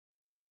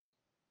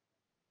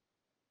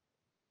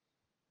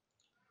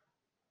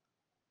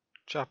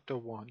Chapter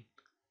 1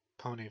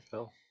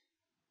 Ponyville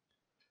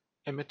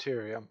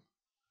Immaterium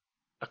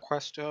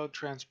Equesto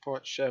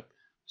transport ship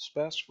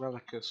Spes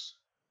Relicus.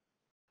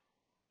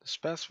 The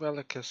Spes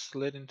Relicus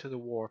slid into the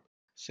warp,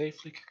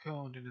 safely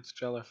cocooned in its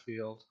jello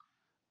field,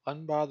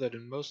 unbothered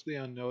and mostly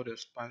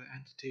unnoticed by the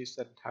entities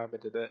that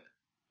inhabited it.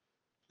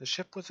 The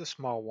ship was a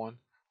small one,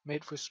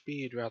 made for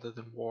speed rather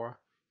than war,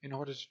 in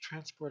order to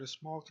transport a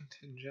small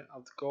contingent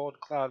of the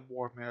gold-clad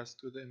warmares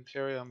through the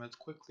Imperium as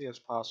quickly as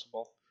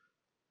possible.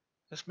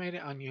 This made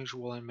it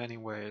unusual in many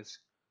ways.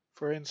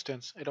 For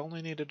instance, it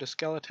only needed a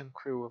skeleton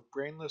crew of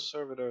brainless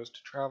servitors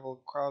to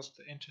travel across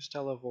the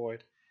interstellar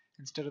void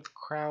instead of the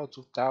crowds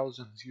of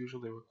thousands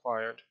usually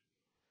required.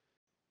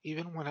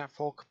 Even when at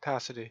full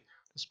capacity,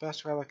 the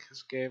Spes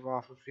Relicus gave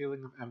off a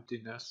feeling of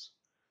emptiness.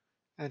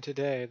 And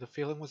today, the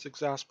feeling was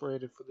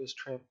exasperated, for this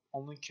trip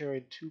only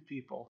carried two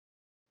people.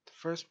 The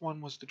first one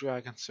was the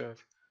dragon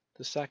serf.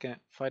 The second,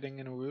 fighting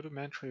in a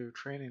rudimentary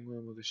training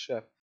room of the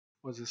ship,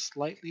 was a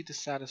slightly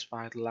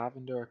dissatisfied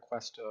lavender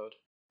equestode.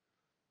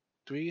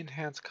 3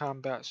 enhanced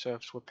combat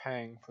serfs were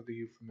paying for the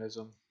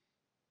euphemism.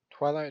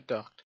 Twilight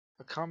ducked.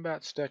 A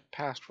combat stick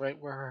passed right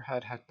where her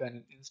head had been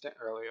an instant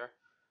earlier.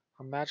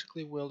 Her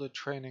magically wielded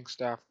training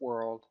staff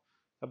whirled.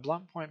 The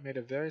blunt point made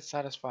a very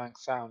satisfying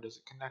sound as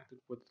it connected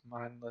with the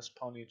mindless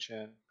pony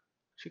chin.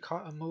 She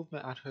caught a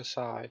movement at her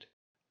side.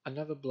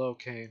 Another blow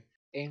came,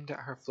 aimed at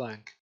her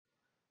flank.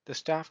 The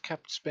staff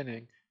kept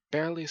spinning,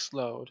 barely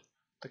slowed.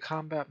 The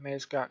combat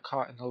maze got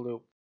caught in the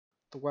loop.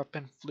 The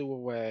weapon flew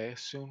away,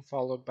 soon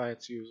followed by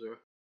its user.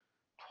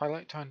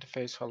 Twilight turned to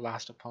face her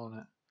last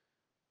opponent.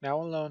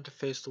 Now alone to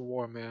face the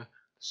warmare,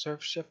 the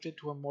serf shifted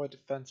to a more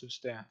defensive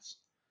stance.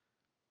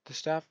 The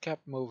staff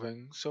kept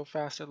moving, so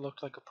fast it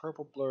looked like a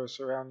purple blur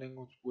surrounding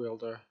its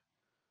wielder.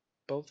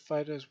 Both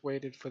fighters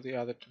waited for the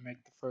other to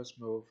make the first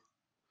move.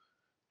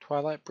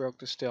 Twilight broke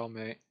the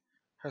stalemate.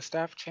 Her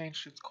staff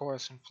changed its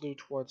course and flew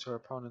towards her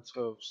opponent's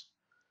hooves.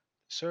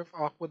 The serf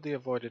awkwardly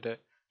avoided it,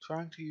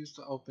 trying to use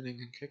the opening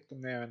and kick the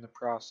mare in the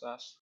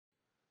process.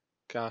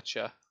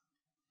 Gotcha.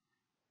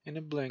 In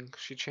a blink,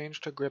 she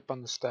changed her grip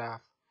on the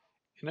staff.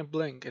 In a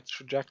blink, its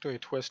trajectory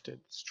twisted,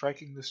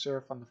 striking the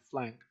serf on the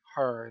flank,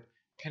 hard,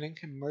 pinning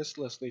him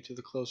mercilessly to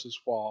the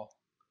closest wall.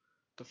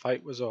 The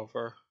fight was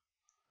over.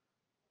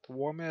 The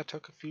warmare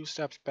took a few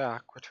steps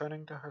back,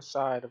 returning to her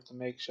side of the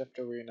makeshift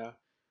arena,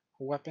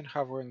 her weapon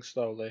hovering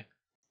slowly.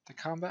 The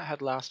combat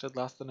had lasted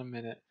less than a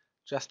minute,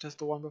 just as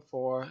the one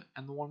before,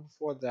 and the one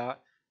before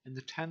that, and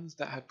the 10s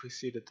that had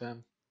preceded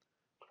them.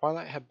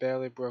 Twilight had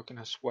barely broken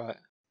a sweat.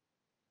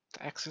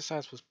 The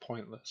exercise was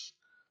pointless.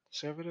 The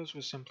servitors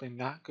were simply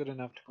not good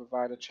enough to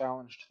provide a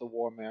challenge to the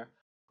warmare,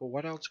 but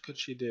what else could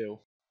she do?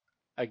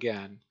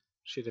 Again,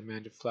 she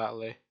demanded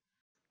flatly.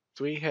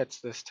 3 hits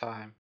this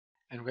time,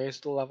 and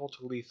raised the level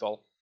to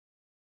lethal.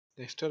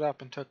 They stood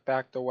up and took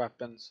back their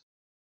weapons.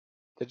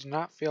 They did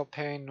not feel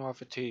pain nor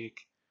fatigue.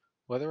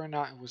 Whether or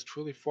not it was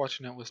truly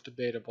fortunate was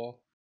debatable,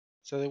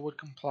 so they would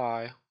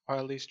comply, or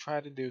at least try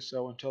to do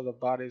so until their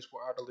bodies were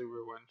utterly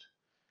ruined.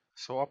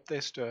 So up they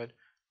stood,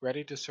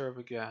 ready to serve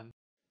again.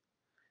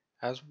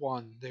 As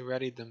one, they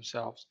readied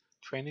themselves,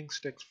 training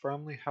sticks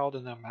firmly held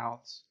in their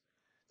mouths.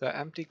 Their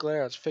empty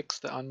glares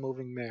fixed the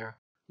unmoving mare,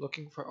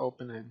 looking for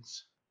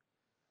openings.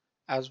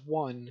 As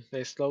one,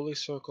 they slowly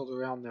circled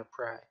around their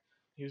prey,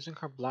 using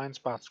her blind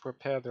spots to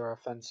prepare their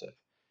offensive.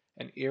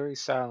 An eerie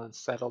silence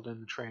settled in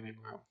the training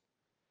room.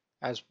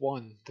 As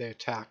one, they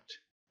attacked.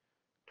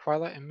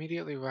 Twilight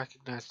immediately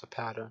recognized the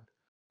pattern.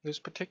 This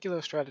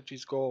particular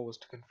strategy's goal was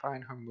to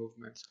confine her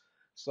movements,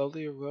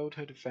 slowly erode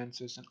her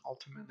defenses, and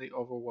ultimately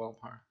overwhelm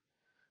her.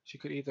 She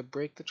could either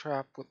break the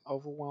trap with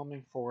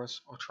overwhelming force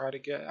or try to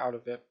get out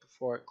of it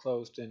before it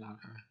closed in on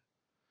her.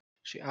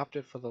 She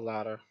opted for the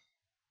latter.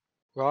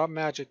 Raw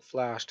magic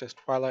flashed as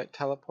Twilight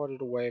teleported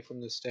away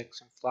from the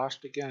sticks and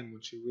flashed again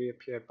when she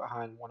reappeared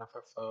behind one of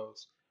her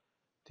foes.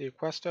 The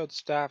Equestode's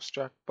staff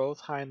struck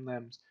both hind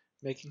limbs,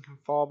 making him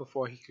fall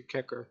before he could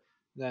kick her.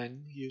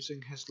 Then,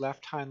 using his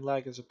left hind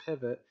leg as a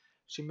pivot,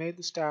 she made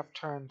the staff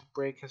turn to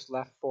break his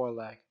left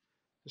foreleg.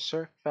 The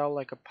serf fell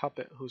like a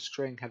puppet whose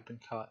string had been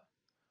cut.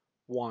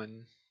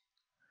 1.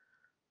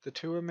 The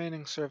 2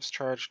 remaining serfs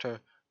charged her,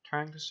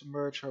 trying to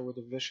submerge her with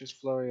a vicious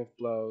flurry of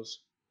blows.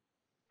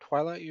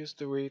 Twilight used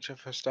the reach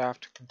of her staff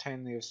to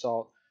contain the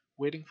assault,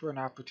 waiting for an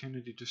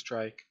opportunity to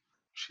strike.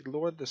 She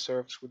lured the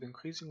serfs with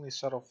increasingly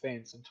subtle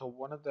feints until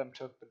one of them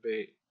took the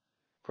bait.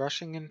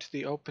 Brushing into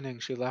the opening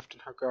she left in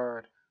her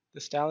guard, the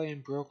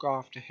stallion broke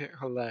off to hit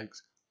her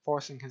legs,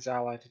 forcing his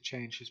ally to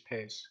change his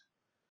pace.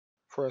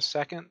 For a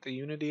second, the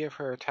unity of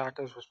her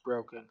attackers was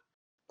broken.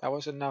 That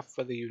was enough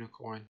for the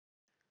unicorn.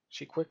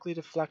 She quickly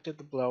deflected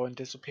the blow and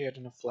disappeared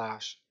in a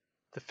flash.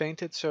 The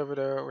fainted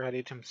servitor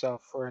readied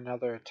himself for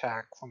another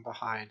attack from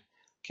behind,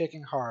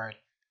 kicking hard,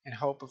 in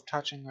hope of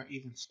touching or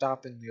even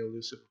stopping the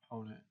elusive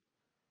opponent.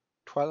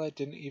 Twilight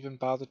didn't even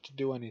bother to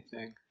do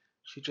anything.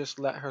 She just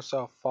let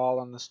herself fall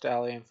on the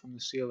stallion from the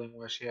ceiling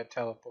where she had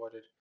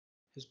teleported.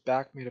 His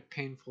back made a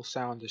painful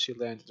sound as she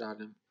landed on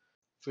him.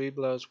 3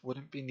 blows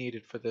wouldn't be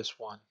needed for this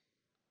one.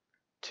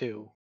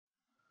 2.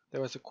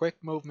 There was a quick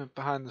movement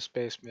behind the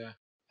space mare,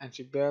 and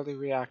she barely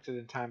reacted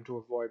in time to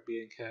avoid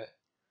being hit.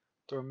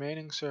 The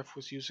remaining serf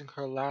was using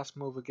her last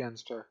move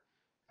against her.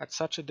 At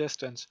such a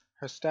distance,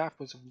 her staff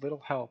was of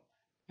little help,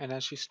 and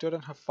as she stood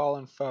on her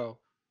fallen foe,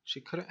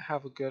 she couldn't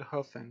have a good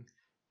hoofing,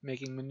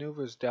 making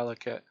maneuvers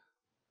delicate.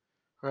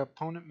 Her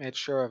opponent made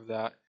sure of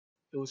that.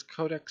 It was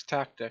Kodak's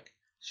tactic.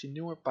 She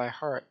knew it by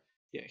heart,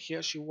 yet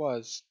here she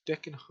was,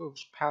 stick and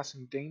hoofs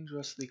passing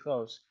dangerously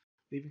close,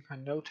 leaving her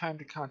no time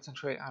to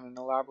concentrate on an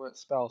elaborate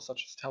spell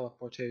such as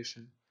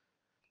teleportation.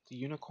 The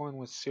unicorn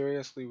was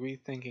seriously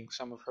rethinking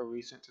some of her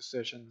recent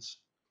decisions.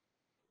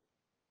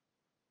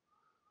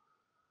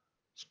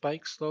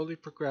 Spike slowly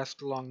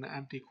progressed along the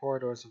empty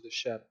corridors of the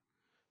ship,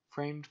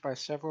 framed by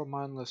several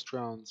mindless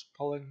drones,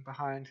 pulling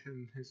behind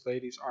him his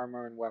lady's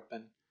armor and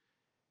weapon.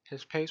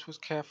 His pace was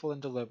careful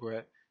and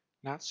deliberate,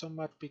 not so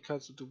much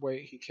because of the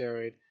weight he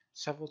carried,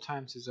 several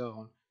times his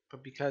own,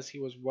 but because he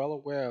was well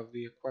aware of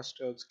the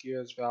Equestrian's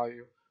gear's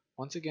value,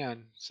 once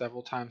again,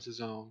 several times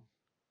his own.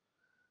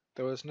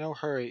 There was no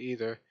hurry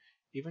either,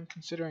 even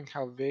considering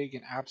how vague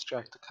and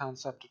abstract the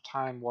concept of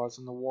time was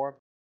in the warp.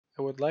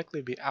 It would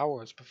likely be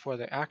hours before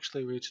they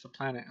actually reached the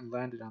planet and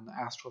landed on the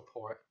astral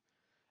port.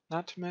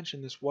 Not to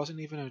mention this wasn't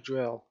even a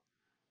drill.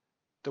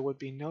 There would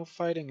be no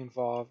fighting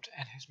involved,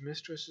 and his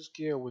mistress's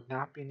gear would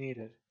not be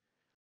needed.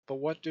 But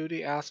what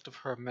duty asked of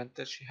her meant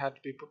that she had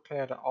to be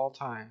prepared at all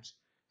times,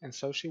 and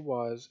so she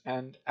was,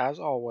 and, as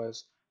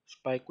always,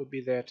 Spike would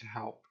be there to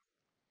help.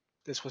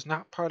 This was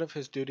not part of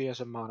his duty as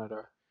a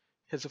monitor.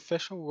 His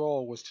official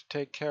role was to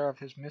take care of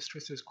his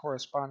mistress's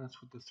correspondence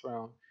with the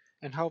throne,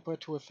 and help her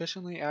to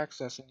efficiently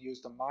access and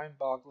use the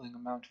mind-boggling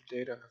amount of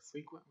data her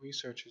frequent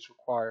researches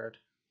required.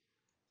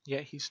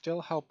 Yet he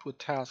still helped with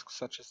tasks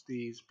such as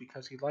these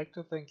because he liked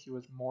to think he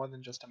was more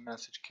than just a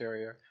message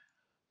carrier,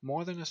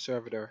 more than a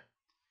servitor.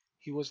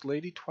 He was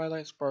Lady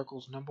Twilight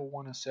Sparkle's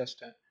 #1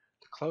 assistant,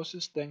 the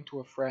closest thing to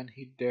a friend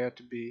he'd dare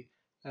to be,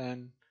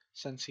 and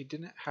since he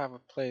didn't have a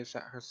place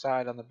at her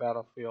side on the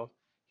battlefield,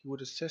 he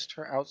would assist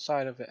her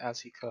outside of it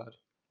as he could.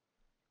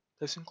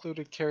 This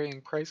included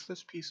carrying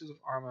priceless pieces of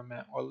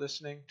armament or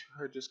listening to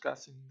her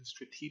discussing the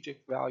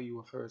strategic value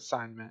of her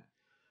assignment,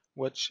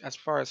 which, as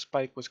far as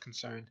Spike was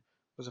concerned,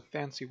 was a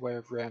fancy way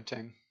of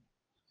ranting.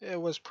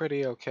 It was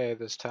pretty okay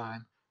this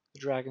time, the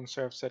dragon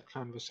serf said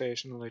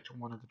conversationally to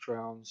one of the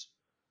drones.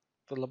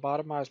 The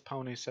lobotomized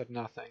pony said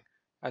nothing,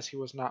 as he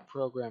was not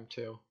programmed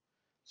to.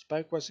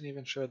 Spike wasn't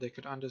even sure they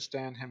could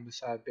understand him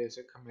beside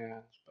basic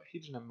commands, but he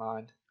didn't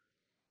mind.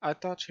 I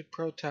thought she'd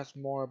protest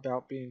more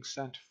about being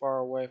sent far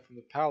away from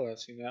the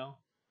palace, you know?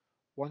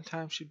 One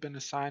time she'd been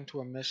assigned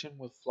to a mission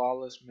with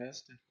flawless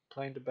mist and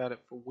complained about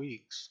it for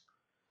weeks.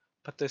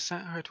 But they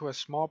sent her to a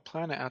small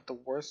planet at the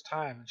worst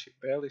time and she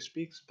barely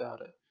speaks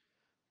about it.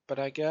 But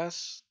I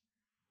guess...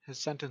 His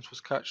sentence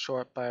was cut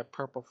short by a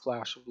purple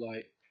flash of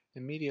light,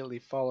 immediately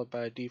followed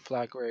by a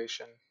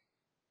deflagration.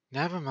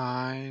 Never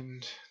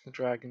mind, the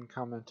dragon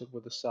commented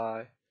with a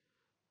sigh.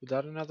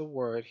 Without another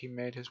word, he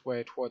made his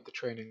way toward the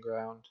training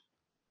ground.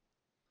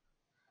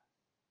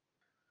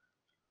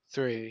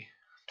 3.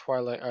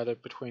 Twilight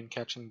uttered between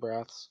catching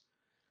breaths.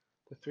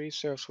 The three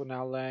serfs were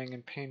now laying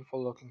in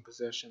painful-looking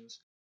positions,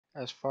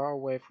 as far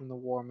away from the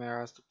war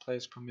mare as the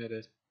place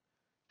permitted.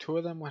 Two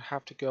of them would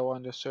have to go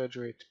under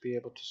surgery to be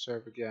able to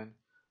serve again.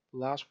 The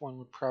last one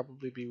would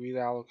probably be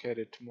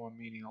reallocated to more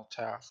menial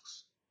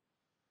tasks.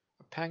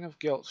 A pang of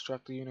guilt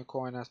struck the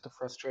unicorn as the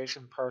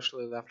frustration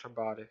partially left her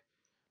body.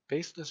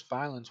 Baseless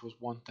violence was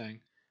one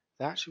thing,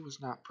 that she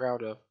was not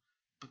proud of,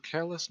 but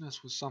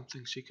carelessness was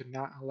something she could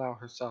not allow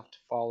herself to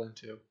fall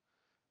into.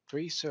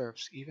 Three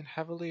serfs, even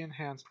heavily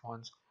enhanced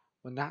ones,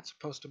 were not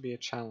supposed to be a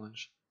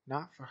challenge,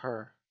 not for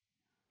her.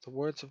 The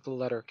words of the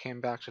letter came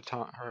back to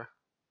taunt her.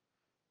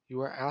 You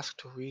are asked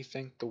to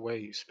rethink the way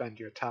you spend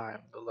your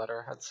time, the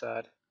letter had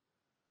said.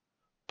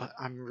 But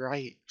I'm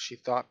right, she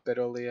thought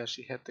bitterly as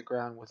she hit the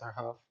ground with her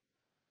hoof.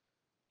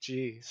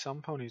 Gee,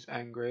 some pony's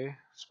angry,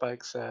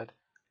 Spike said,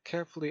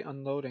 carefully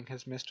unloading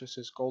his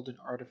mistress's golden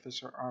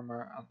artificer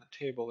armor on the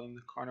table in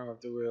the corner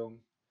of the room.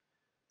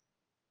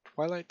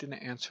 Twilight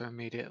didn't answer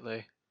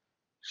immediately.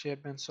 She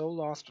had been so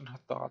lost in her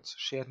thoughts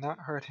she had not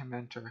heard him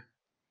enter.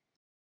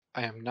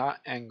 I am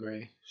not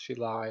angry, she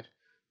lied,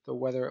 though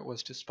whether it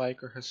was to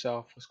Spike or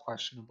herself was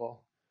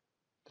questionable.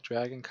 The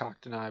dragon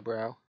cocked an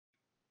eyebrow.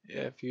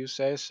 If you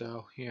say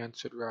so, he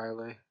answered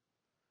wryly.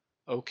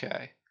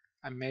 Okay,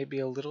 I may be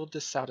a little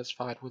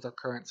dissatisfied with our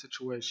current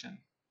situation.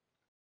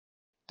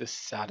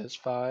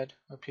 Dissatisfied?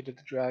 Repeated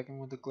the dragon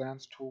with a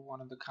glance toward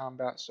one of the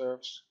combat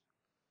serfs.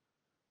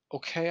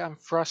 Okay, I'm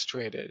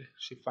frustrated,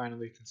 she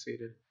finally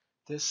conceded.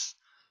 This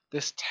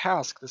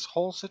task, this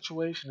whole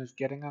situation is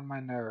getting on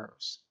my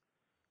nerves.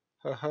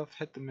 Her hoof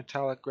hit the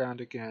metallic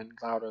ground again,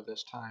 louder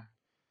this time.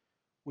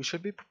 We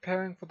should be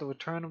preparing for the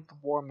return of the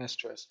War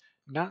Mistress,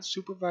 not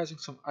supervising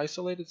some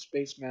isolated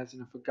spacemans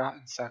in a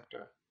forgotten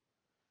sector.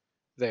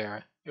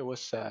 There, it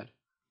was said.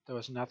 There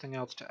was nothing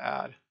else to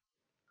add.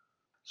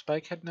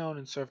 Spike had known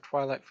and served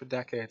Twilight for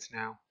decades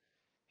now.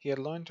 He had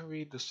learned to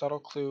read the subtle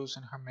clues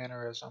in her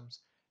mannerisms,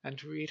 and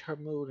to read her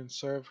mood and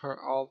serve her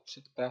all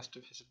to the best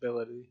of his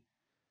ability.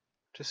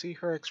 To see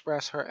her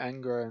express her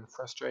anger and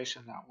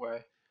frustration that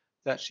way,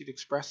 that she'd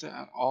express it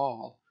at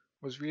all,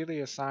 was really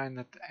a sign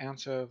that the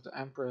answer of the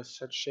Empress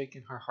had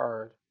shaken her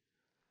hard.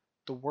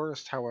 The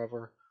worst,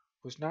 however,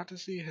 was not to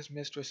see his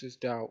mistress's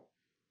doubt,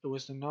 it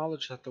was the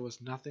knowledge that there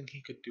was nothing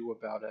he could do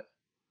about it.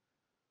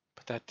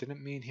 But that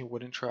didn't mean he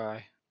wouldn't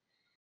try.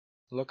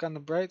 Look on the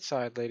bright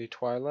side, Lady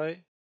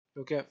Twilight.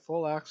 You'll get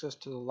full access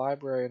to the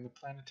library and the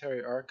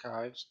planetary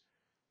archives.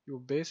 You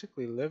will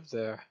basically live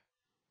there.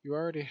 You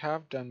already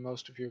have done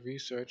most of your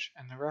research,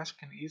 and the rest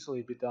can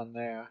easily be done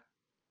there.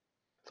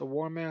 The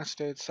War Mare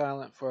stayed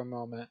silent for a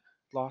moment,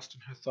 lost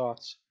in her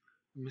thoughts.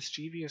 A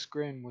mischievous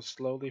grin was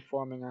slowly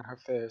forming on her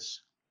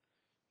face.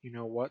 You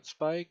know what,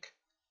 Spike?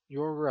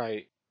 You're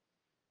right.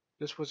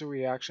 This was a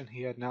reaction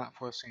he had not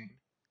foreseen.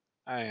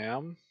 I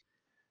am?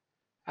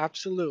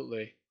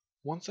 Absolutely.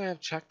 Once I have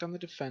checked on the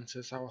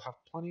defenses, I will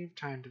have plenty of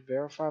time to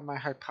verify my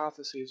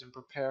hypotheses and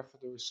prepare for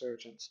the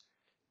resurgence.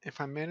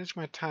 If I manage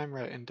my time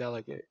right and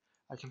delegate,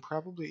 I can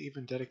probably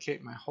even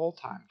dedicate my whole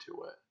time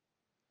to it.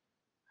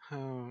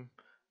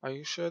 Are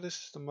you sure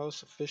this is the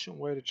most efficient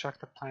way to check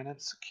the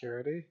planet's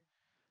security?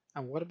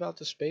 And what about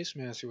the space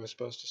mares you were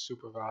supposed to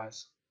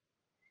supervise?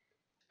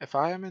 If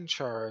I am in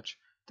charge,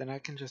 then I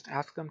can just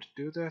ask them to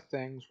do their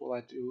things while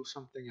I do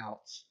something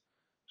else,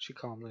 she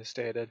calmly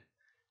stated.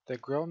 They're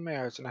grown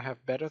mares and I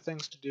have better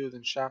things to do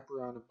than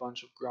chaperone a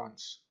bunch of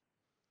grunts.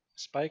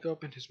 Spike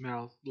opened his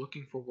mouth,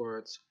 looking for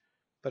words,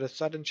 but a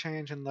sudden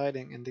change in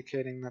lighting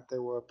indicating that they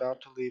were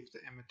about to leave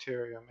the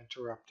immaterium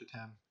interrupted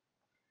him.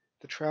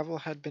 The travel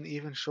had been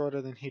even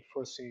shorter than he'd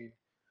foreseen.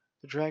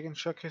 The dragon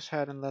shook his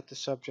head and let the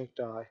subject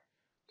die.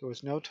 There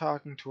was no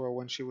talking to her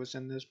when she was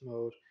in this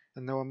mood,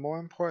 and there were more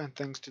important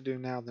things to do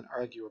now than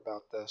argue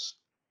about this.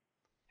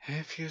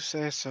 If you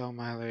say so,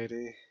 my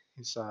lady,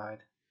 he sighed.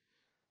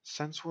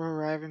 Since we're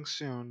arriving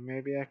soon,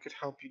 maybe I could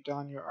help you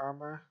don your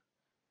armor?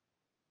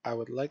 I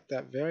would like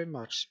that very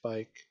much,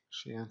 Spike,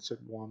 she answered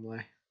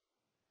warmly.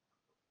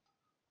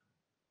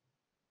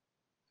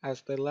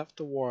 As they left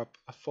the warp,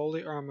 a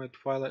fully armored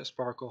Twilight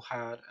Sparkle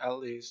had, at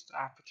least,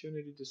 the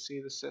opportunity to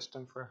see the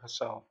system for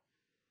herself.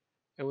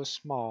 It was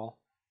small,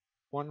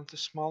 one of the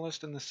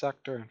smallest in the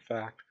sector in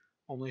fact,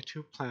 only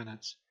two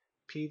planets,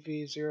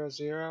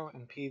 PV-00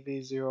 and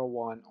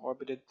PV-01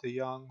 orbited the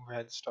young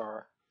red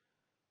star.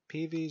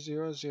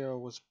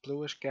 PV-00 was a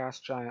bluish gas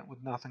giant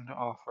with nothing to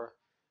offer.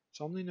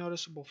 Its only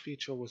noticeable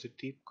feature was a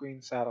deep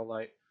green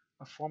satellite,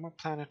 a former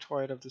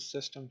planetoid of the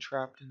system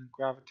trapped in the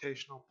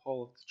gravitational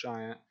pull of the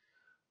giant,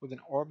 with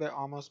an orbit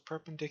almost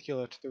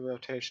perpendicular to the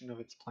rotation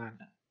of its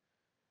planet.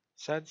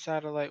 Said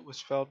satellite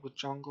was filled with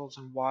jungles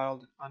and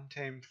wild,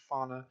 untamed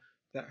fauna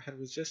that had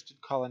resisted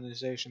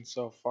colonization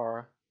so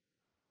far.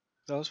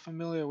 Those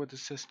familiar with the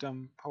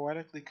system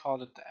poetically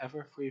called it the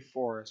Ever-Free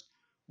Forest,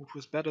 which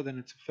was better than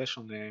its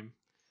official name,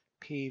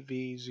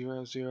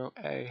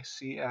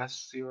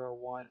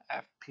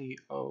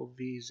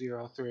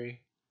 PV00ACS01FPOV03.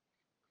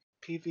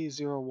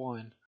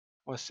 PV-01,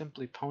 or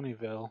simply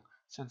Ponyville,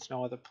 since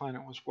no other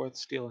planet was worth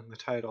stealing the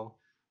title,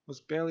 was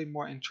barely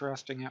more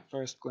interesting at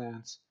first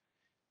glance.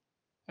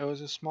 It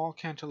was a small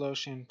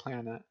Cantalosian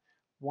planet,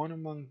 one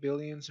among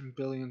billions and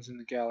billions in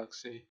the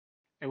galaxy.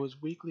 It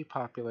was weakly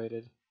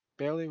populated,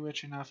 barely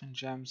rich enough in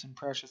gems and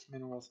precious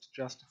minerals to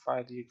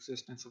justify the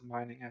existence of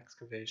mining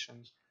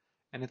excavations,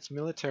 and its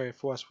military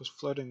force was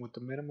flirting with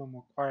the minimum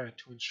required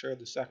to ensure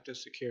the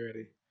sector's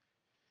security.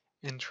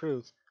 In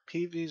truth,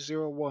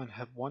 PV-01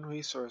 had one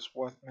resource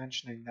worth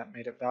mentioning that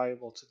made it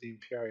valuable to the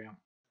Imperium.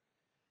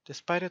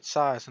 Despite its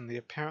size and the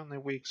apparently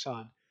weak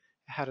sun,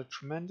 it had a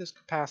tremendous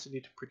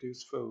capacity to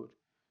produce food.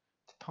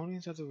 The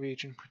ponies of the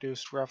region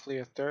produced roughly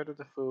a third of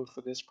the food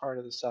for this part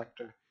of the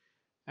sector,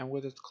 and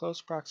with its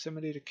close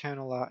proximity to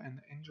Camelot and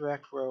the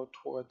indirect road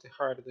toward the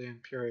heart of the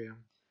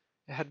Imperium,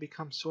 it had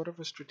become sort of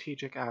a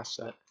strategic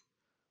asset.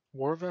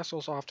 War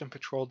vessels often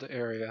patrolled the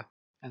area,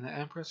 and the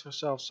Empress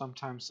herself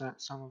sometimes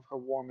sent some of her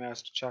war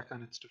mares to check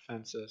on its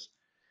defenses.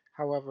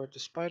 However,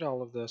 despite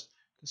all of this,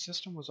 the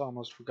system was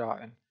almost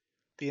forgotten.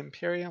 The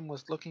Imperium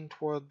was looking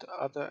toward the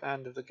other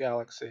end of the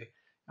galaxy,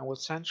 and with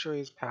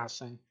centuries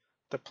passing,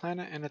 the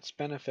planet and its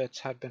benefits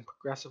had been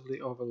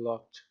progressively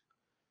overlooked.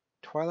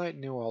 Twilight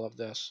knew all of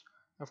this.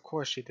 Of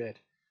course she did.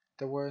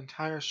 There were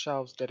entire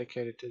shelves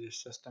dedicated to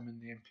this system in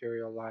the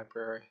Imperial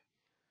Library.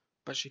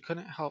 But she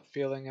couldn't help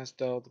feeling as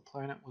though the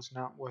planet was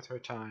not worth her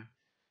time,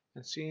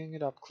 and seeing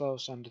it up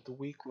close under the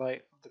weak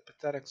light of the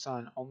pathetic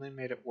sun only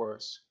made it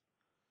worse.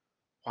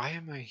 Why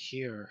am I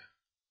here?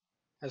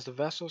 As the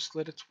vessel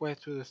slid its way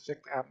through the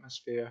thick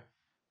atmosphere,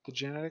 the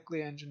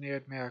genetically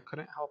engineered mare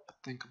couldn't help but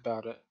think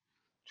about it.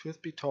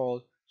 Truth be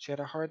told, she had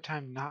a hard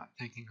time not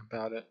thinking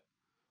about it.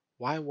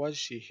 Why was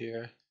she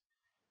here?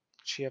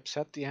 Did she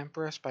upset the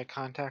Empress by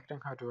contacting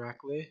her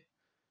directly?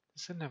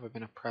 This had never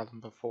been a problem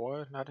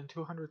before, not in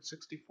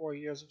 264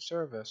 years of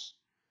service.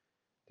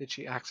 Did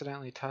she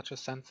accidentally touch a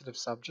sensitive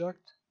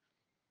subject?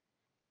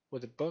 Were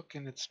the book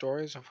and its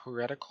stories of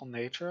heretical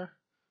nature?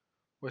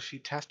 Was she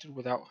tested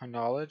without her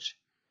knowledge?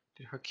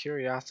 Did her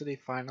curiosity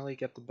finally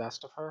get the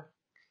best of her?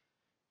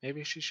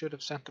 Maybe she should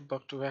have sent the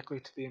book directly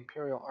to the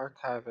Imperial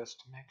Archivist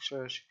to make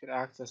sure she could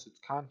access its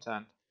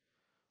content.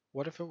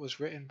 What if it was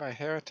written by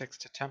heretics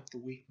to tempt the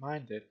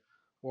weak-minded,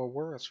 or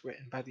worse,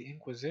 written by the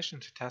Inquisition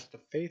to test the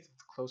faith of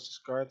the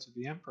closest guards of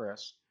the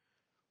Empress?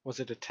 Was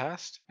it a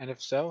test? And if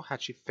so,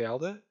 had she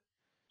failed it?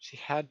 She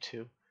had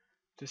to.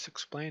 This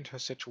explained her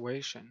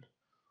situation.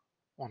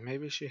 Or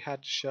maybe she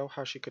had to show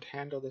how she could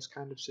handle this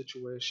kind of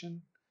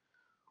situation?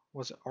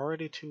 Was it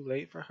already too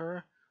late for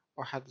her,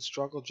 or had the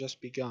struggle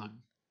just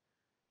begun?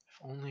 If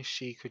only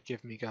she could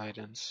give me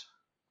guidance.